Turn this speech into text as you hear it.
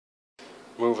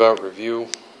Move out review,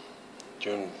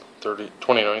 June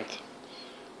 29th,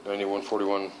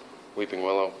 9141 Weeping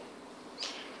Willow,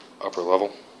 upper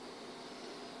level.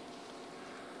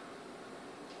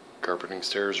 Carpeting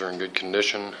stairs are in good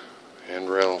condition,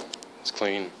 handrail is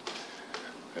clean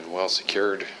and well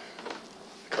secured.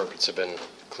 The carpets have been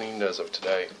cleaned as of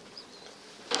today.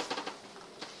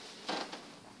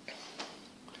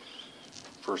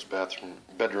 First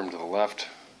bedroom to the left,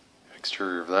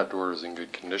 exterior of that door is in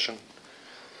good condition.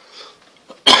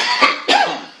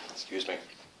 Excuse me.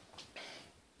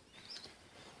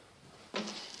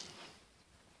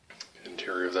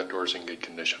 Interior of that door is in good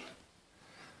condition.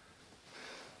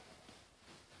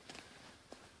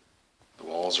 The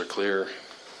walls are clear.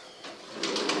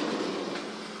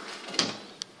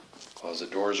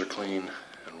 Closet doors are clean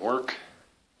and work.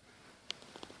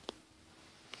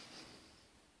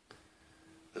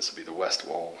 This will be the west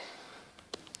wall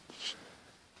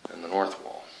and the north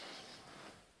wall.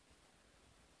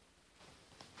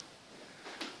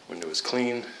 Window is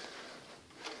clean,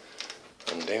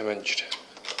 undamaged.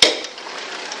 It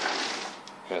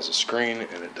has a screen and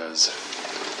the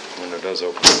window does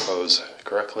open and close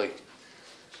correctly.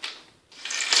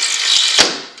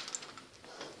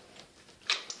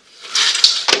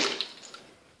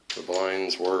 The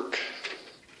blinds work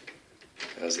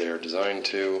as they are designed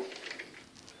to,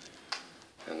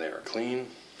 and they are clean.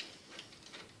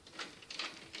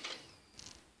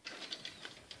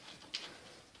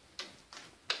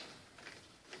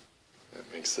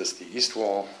 That makes this the east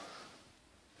wall.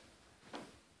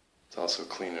 It's also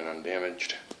clean and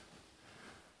undamaged.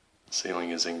 The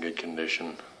ceiling is in good condition.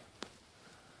 And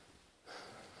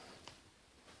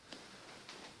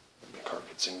the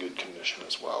carpet's in good condition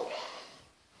as well.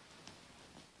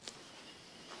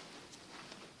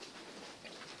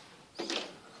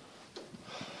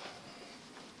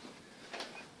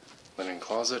 Linen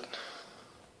closet,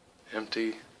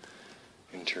 empty.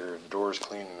 Interior of the door is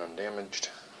clean and undamaged.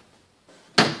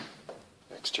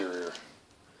 Exterior,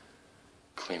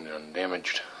 clean and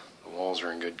undamaged. The walls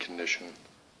are in good condition.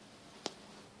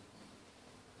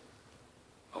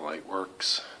 The light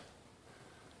works.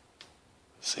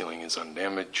 The ceiling is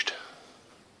undamaged.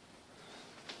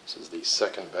 This is the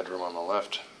second bedroom on the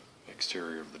left.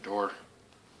 Exterior of the door,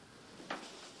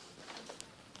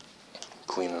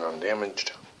 clean and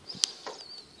undamaged.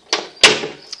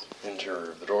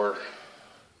 Interior of the door,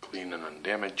 clean and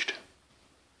undamaged.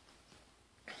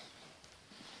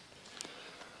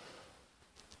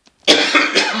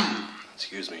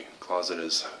 Excuse me, closet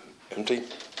is empty.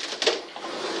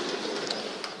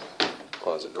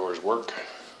 Closet doors work.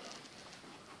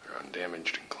 They're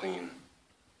undamaged and clean.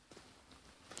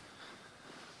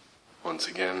 Once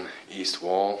again, east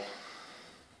wall.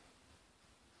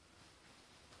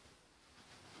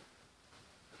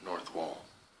 North wall.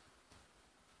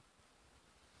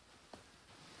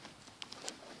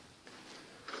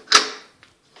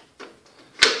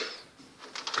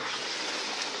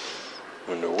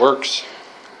 Window works,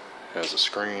 has a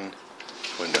screen,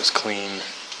 window's clean.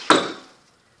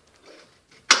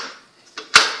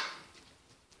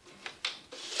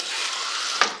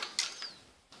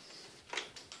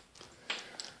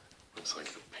 Looks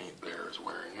like the paint there is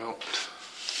wearing out.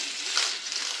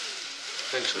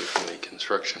 Essentially from the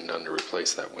construction done to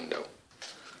replace that window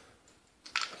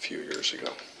a few years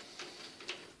ago.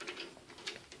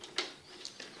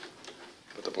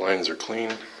 But the blinds are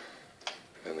clean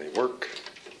and they work.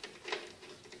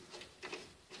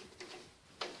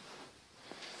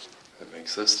 That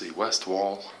makes this the west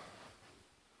wall.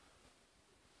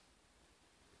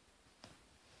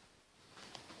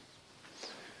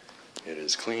 It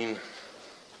is clean.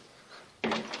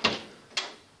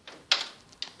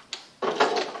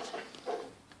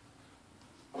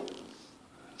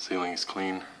 Ceiling is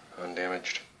clean,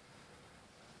 undamaged.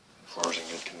 Floor is in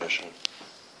good condition.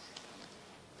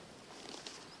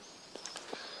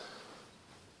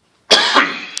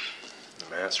 The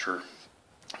master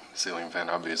ceiling fan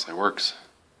obviously works.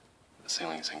 The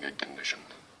ceiling is in good condition.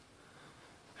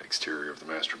 Exterior of the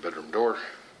master bedroom door,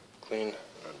 clean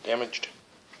and undamaged.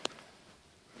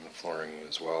 And the flooring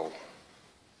as well.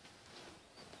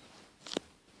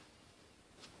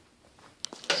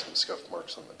 Some scuff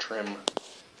marks on the trim,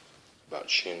 about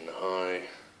shin high.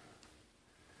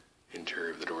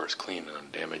 Interior of the door is clean and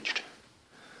undamaged.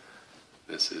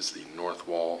 This is the north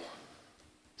wall.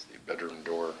 It's the bedroom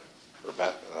door, or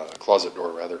closet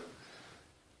door rather.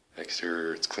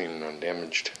 Exterior, it's clean and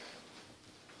undamaged.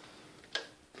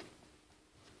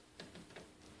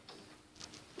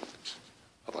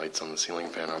 The lights on the ceiling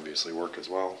fan obviously work as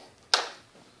well.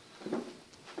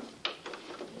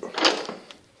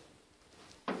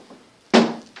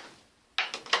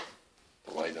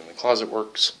 the closet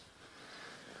works.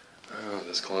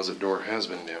 This closet door has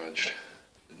been damaged.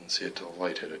 Didn't see it till the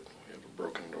light hit it. We have a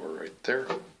broken door right there.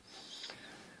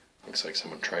 Looks like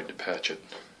someone tried to patch it.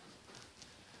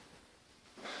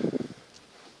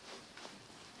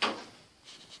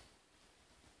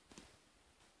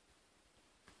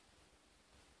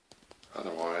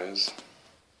 Otherwise,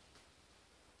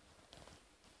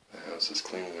 the house is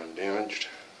clean and undamaged.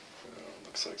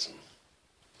 Looks like some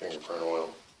fingerprint oil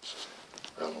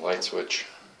around the light switch.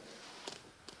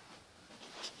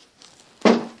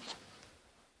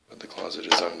 But the closet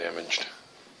is undamaged.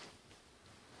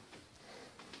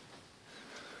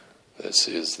 This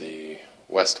is the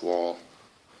west wall,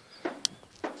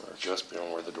 or just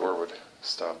beyond where the door would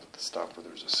stop. At the stopper,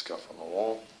 there's a scuff on the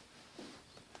wall.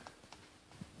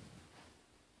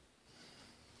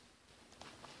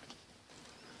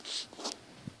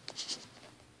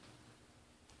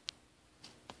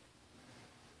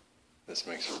 This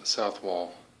makes for the south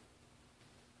wall.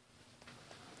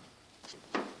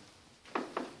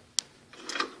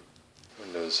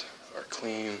 Windows are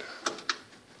clean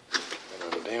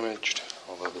and undamaged,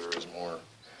 although there is more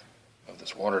of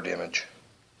this water damage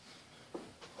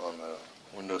on the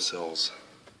windowsills.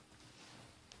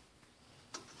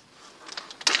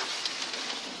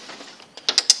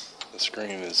 The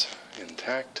screen is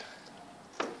intact.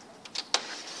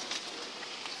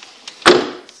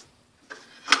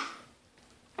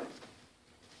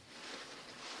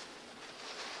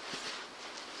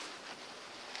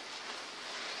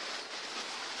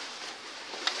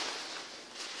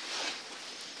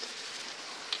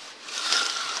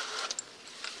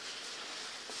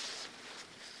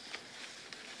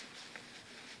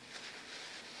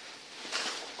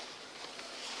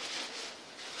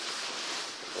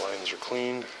 Blinds are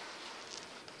clean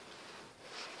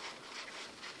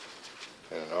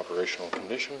and in operational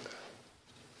condition.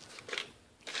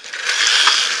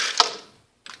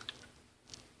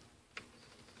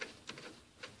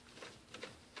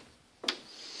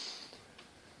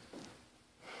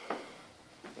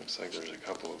 Looks like there's a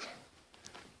couple of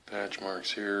patch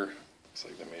marks here. Looks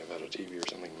like they may have had a TV or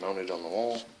something mounted on the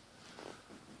wall.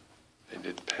 They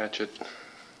did patch it.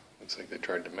 Looks like they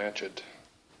tried to match it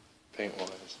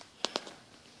paint-wise.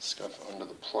 Scuff under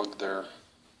the plug there.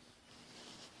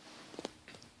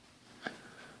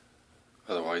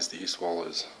 Otherwise, the east wall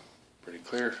is pretty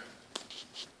clear.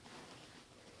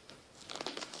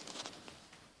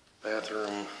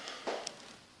 Bathroom,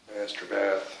 master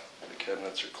bath, the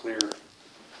cabinets are clear.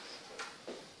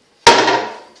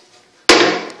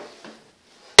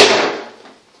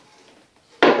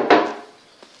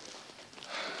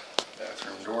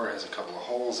 Bathroom door has a couple of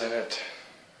holes in it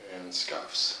and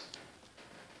scuffs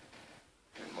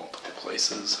in multiple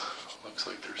places. Looks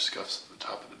like there's scuffs at the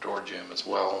top of the door jamb as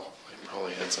well. They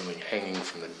probably had something hanging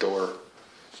from the door.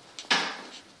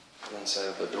 The inside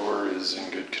of the door is in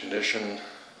good condition.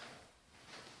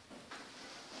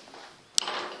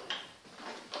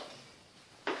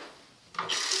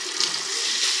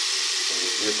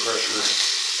 Air pressure.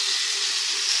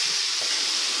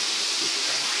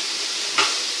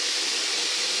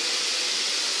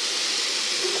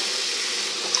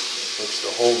 Looks to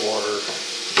hold water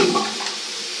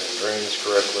and drains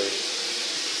correctly.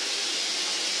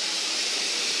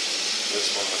 This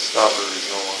one, the stopper is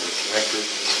no longer connected.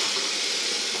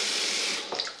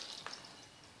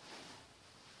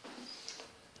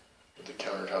 But the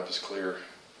countertop is clear.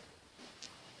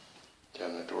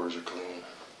 Cabinet doors are clean.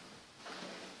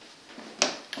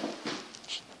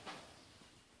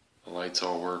 The lights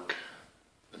all work.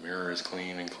 The mirror is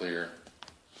clean and clear.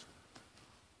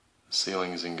 The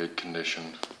ceiling is in good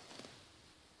condition,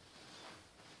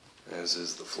 as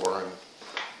is the flooring.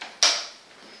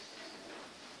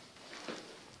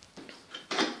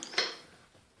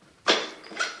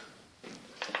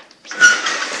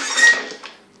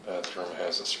 Bathroom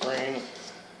has a screen.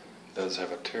 It does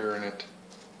have a tear in it.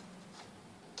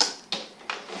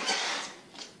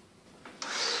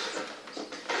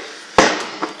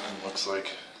 And looks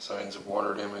like signs of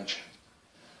water damage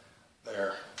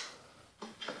there.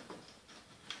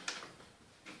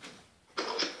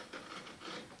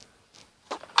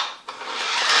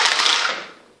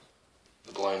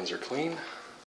 The blinds are clean.